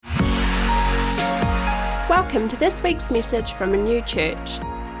Welcome to this week's message from a new church.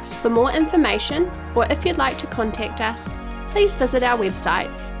 For more information, or if you'd like to contact us, please visit our website,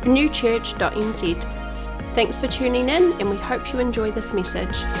 renewchurch.nz. Thanks for tuning in, and we hope you enjoy this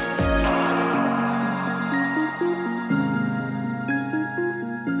message.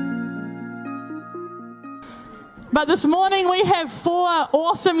 But this morning we have 4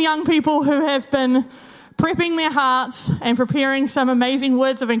 awesome young people who have been prepping their hearts and preparing some amazing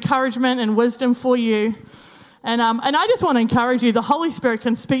words of encouragement and wisdom for you. And I just want to encourage you, the Holy Spirit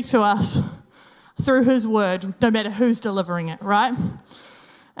can speak to us through His word, no matter who's delivering it, right?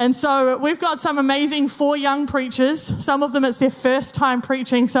 And so we've got some amazing 4 young preachers. Some of them, it's their first time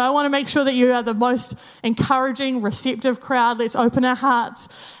preaching. So I want to make sure that you are the most encouraging, receptive crowd. Let's open our hearts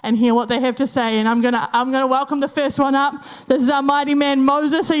and hear what they have to say. And I'm gonna welcome the first one up. This is our mighty man,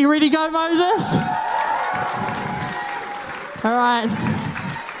 Moses. Are you ready to go, Moses? All right.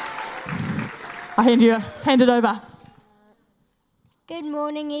 I hand it over. Good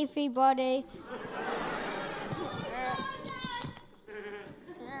morning, everybody.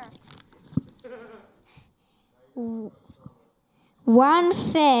 One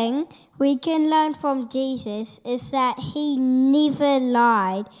thing we can learn from Jesus is that He never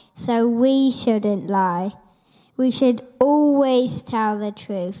lied, so we shouldn't lie. We should always tell the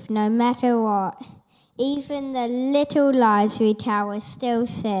truth, no matter what. Even the little lies we tell is still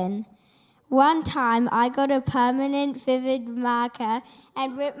sin. One time I got a permanent vivid marker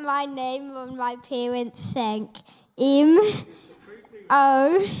and wrote my name on my parents' sink. M-O-S-E-S.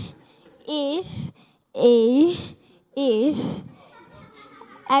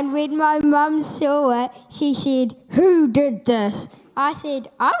 And when my mum saw it, she said, "Who did this?" I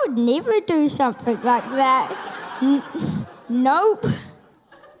said, "I would never do something like that." Nope.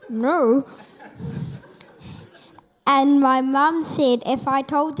 No. And my mum said if I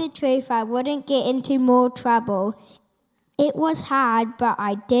told the truth, I wouldn't get into more trouble. It was hard, but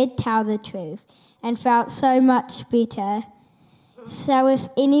I did tell the truth and felt so much better. So if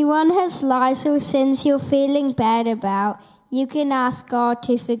anyone has lies or sins you're feeling bad about, you can ask God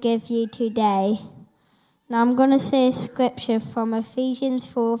to forgive you today. Now I'm going to say a scripture from Ephesians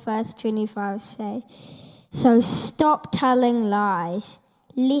 4 verse 25 say, "So stop telling lies.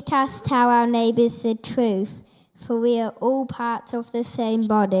 Let us tell our neighbours the truth, for we are all parts of the same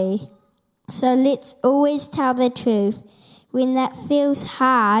body. So let's always tell the truth. When that feels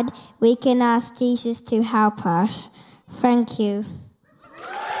hard, we can ask Jesus to help us." Thank you.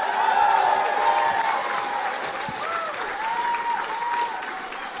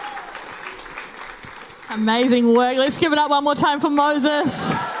 Amazing work. Let's give it up one more time for Moses.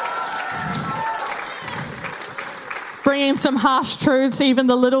 Bringing some harsh truths. Even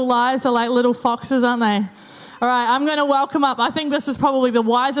the little lies are like little foxes, aren't they? All right, I'm going to welcome up, I think this is probably the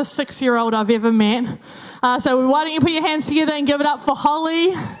wisest 6-year-old I've ever met. So why don't you put your hands together and give it up for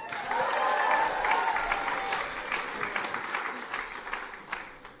Holly.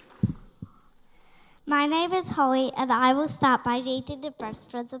 My name is Holly, and I will start by reading the verse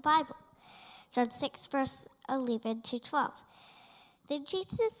from the Bible. John 6, verse 11 to 12. Then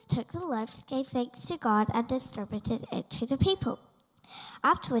Jesus took the loaves, gave thanks to God, and distributed it to the people.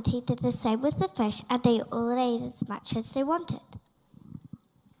 Afterward, He did the same with the fish, and they all ate as much as they wanted.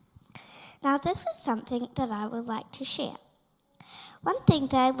 Now, this is something that I would like to share. One thing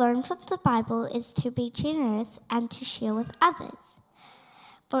that I learned from the Bible is to be generous and to share with others.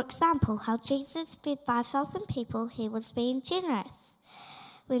 For example, how Jesus fed 5,000 people, He was being generous.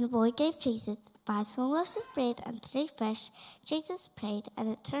 When a boy gave Jesus 5 small loaves of bread and 3 fish, Jesus prayed, and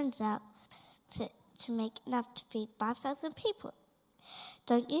it turned out to make enough to feed 5,000 people.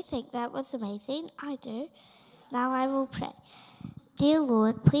 Don't you think that was amazing? I do. Now I will pray. Dear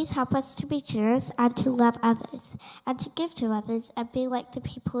Lord, please help us to be generous and to love others and to give to others and be like the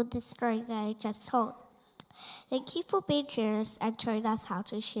people in the story that I just told. Thank you for being generous and showing us how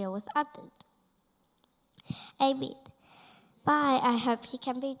to share with others. Amen. Bye. I hope you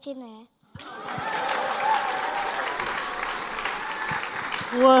can be generous.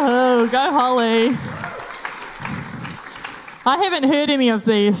 Whoa, go Holly. I haven't heard any of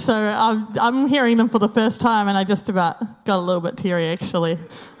these, so I'm hearing them for the first time, and I just about got a little bit teary, actually.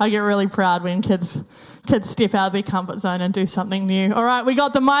 I get really proud when kids step out of their comfort zone and do something new. All right, we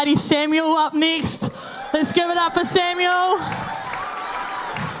got the mighty Samuel up next. Let's give it up for Samuel.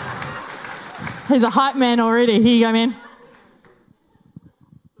 He's a hype man already. Here you go, man.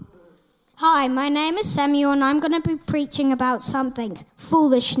 Hi, my name is Samuel, and I'm going to be preaching about something: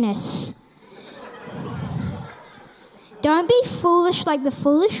 foolishness. Don't be foolish like the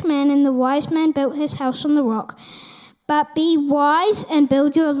foolish man, and the wise man built his house on the rock. But be wise and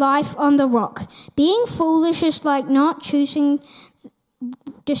build your life on the rock. Being foolish is like not choosing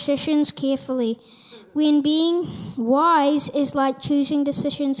decisions carefully, when being wise is like choosing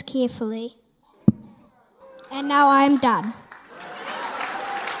decisions carefully. And now I am done.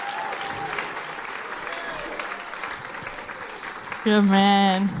 Good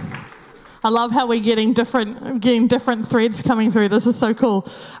man. I love how we're getting different threads coming through. This is so cool.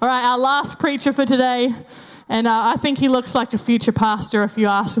 All right, our last preacher for today, and I think he looks like a future pastor if you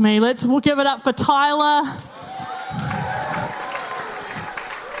ask me. We'll give it up for Tyler.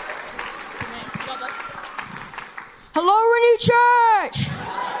 Hello, Renew Church!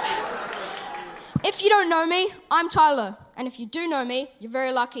 If you don't know me, I'm Tyler, and if you do know me, you're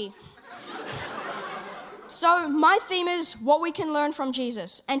very lucky. So my theme is what we can learn from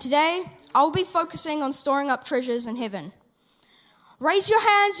Jesus, and today I'll be focusing on storing up treasures in heaven. Raise your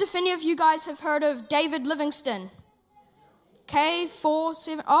hands if any of you guys have heard of David Livingstone.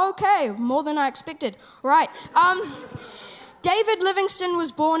 K47. Oh, okay, more than I expected. Right. David Livingstone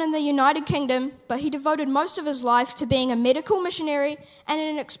was born in the United Kingdom, but he devoted most of his life to being a medical missionary and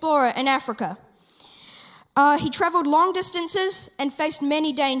an explorer in Africa. He traveled long distances and faced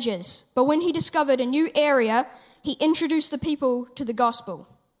many dangers, but when he discovered a new area, he introduced the people to the gospel.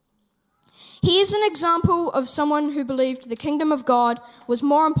 He is an example of someone who believed the kingdom of God was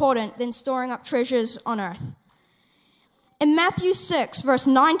more important than storing up treasures on earth. In Matthew 6, verse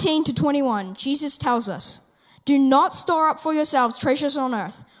 19 to 21, Jesus tells us, "Do not store up for yourselves treasures on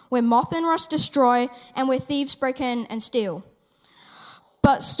earth, where moth and rust destroy and where thieves break in and steal.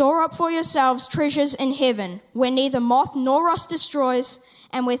 But store up for yourselves treasures in heaven, where neither moth nor rust destroys,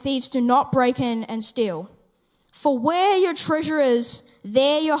 and where thieves do not break in and steal. For where your treasure is,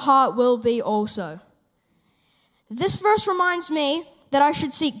 there your heart will be also." This verse reminds me that I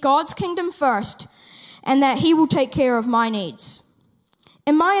should seek God's kingdom first, and that He will take care of my needs.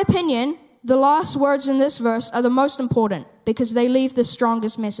 In my opinion, the last words in this verse are the most important, because they leave the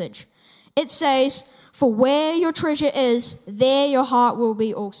strongest message. It says, "For where your treasure is, there your heart will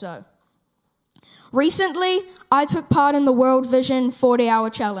be also." Recently, I took part in the World Vision 40-hour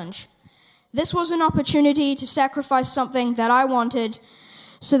challenge. This was an opportunity to sacrifice something that I wanted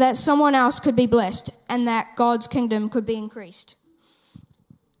so that someone else could be blessed and that God's kingdom could be increased.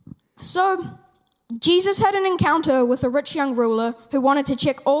 So, Jesus had an encounter with a rich young ruler who wanted to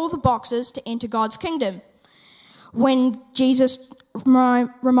check all the boxes to enter God's kingdom. When Jesus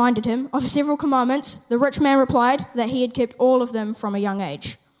reminded him of several commandments, the rich man replied that he had kept all of them from a young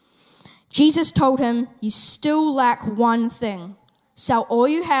age. Jesus told him, "You still lack one thing. Sell all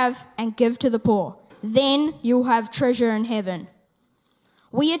you have and give to the poor. Then you'll have treasure in heaven."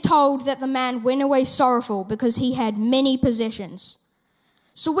 We are told that the man went away sorrowful because he had many possessions.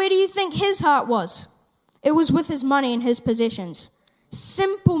 So where do you think his heart was? It was with his money and his possessions.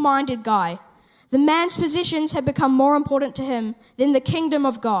 Simple-minded guy. The man's possessions had become more important to him than the kingdom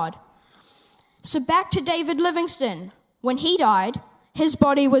of God. So back to David Livingstone. When he died, his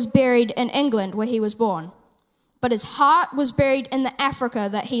body was buried in England where he was born. But his heart was buried in the Africa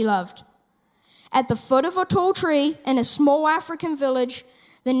that he loved. At the foot of a tall tree in a small African village,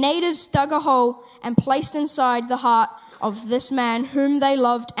 the natives dug a hole and placed inside the heart of this man whom they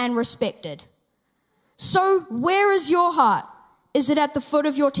loved and respected. So where is your heart? Is it at the foot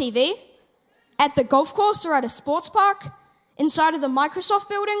of your TV? At the golf course or at a sports park? Inside of the Microsoft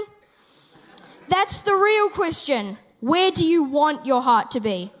building? That's the real question. Where do you want your heart to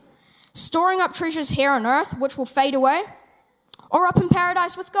be? Storing up treasures here on earth, which will fade away? Or up in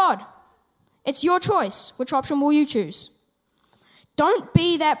paradise with God? It's your choice. Which option will you choose? Don't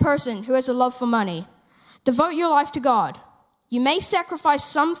be that person who has a love for money. Devote your life to God. You may sacrifice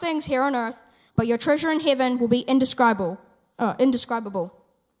some things here on earth, but your treasure in heaven will be indescribable.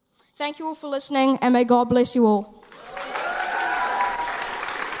 Thank you all for listening, and may God bless you all.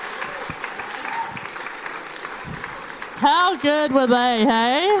 How good were they,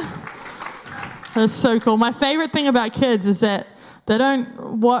 hey? That's so cool. My favorite thing about kids is that they're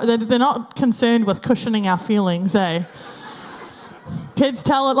not concerned with cushioning our feelings, eh? Kids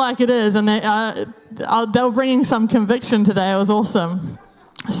tell it like it is, and they were bringing some conviction today. It was awesome.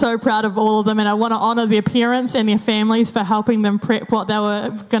 So proud of all of them, and I want to honour their parents and their families for helping them prep what they were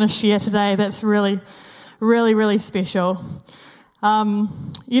going to share today. That's really, really, really special. The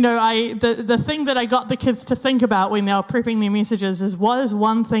thing that I got the kids to think about when they were prepping their messages is, what is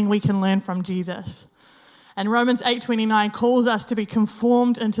one thing we can learn from Jesus? And Romans 8:29 calls us to be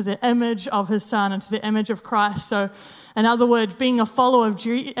conformed into the image of his Son, into the image of Christ. So, in other words, being a follower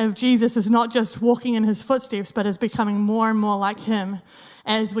of Jesus is not just walking in his footsteps, but is becoming more and more like him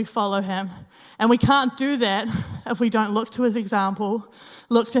as we follow him. And we can't do that if we don't look to his example,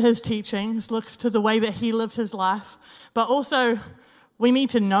 look to his teachings, look to the way that he lived his life. But also, we need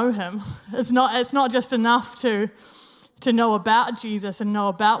to know him. It's not just enough to know about Jesus and know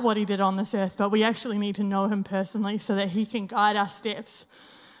about what he did on this earth, but we actually need to know him personally so that he can guide our steps.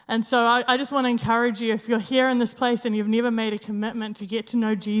 And so I just want to encourage you, if you're here in this place and you've never made a commitment to get to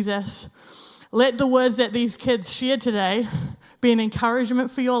know Jesus, let the words that these kids shared today be an encouragement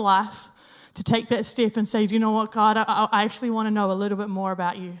for your life to take that step and say, do you know what, God, I actually want to know a little bit more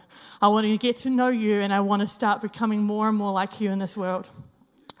about you. I want to get to know you, and I want to start becoming more and more like you in this world.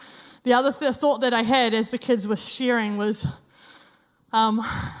 The other thought that I had as the kids were sharing was,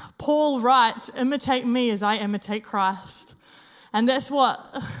 Paul writes, imitate me as I imitate Christ. And that's what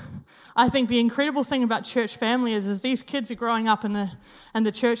I think the incredible thing about church family is these kids are growing up in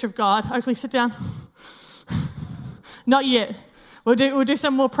the church of God. Oakley, sit down. Not yet. We'll do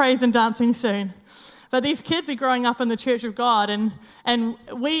some more praise and dancing soon. But these kids are growing up in the church of God, and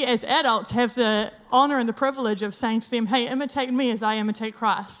we as adults have the honor and the privilege of saying to them, hey, imitate me as I imitate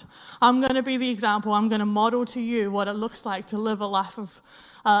Christ. I'm going to be the example. I'm going to model to you what it looks like to live a life of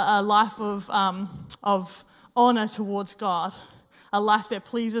honor towards God, a life that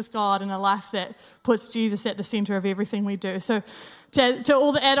pleases God, and a life that puts Jesus at the center of everything we do. So to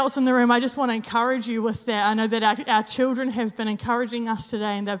all the adults in the room, I just want to encourage you with that. I know that our children have been encouraging us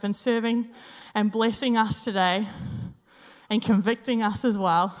today, and they've been serving and blessing us today and convicting us as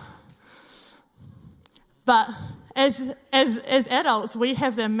well. But as adults, we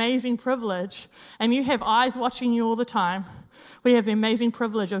have the amazing privilege, and you have eyes watching you all the time. We have the amazing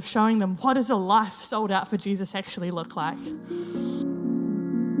privilege of showing them what does a life sold out for Jesus actually look like.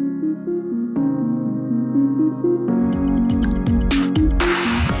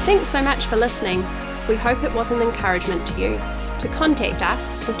 Thanks so much for listening. We hope it was an encouragement to you. To contact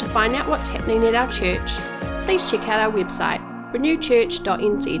us or to find out what's happening at our church, please check out our website,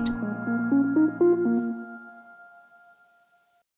 renewchurch.nz.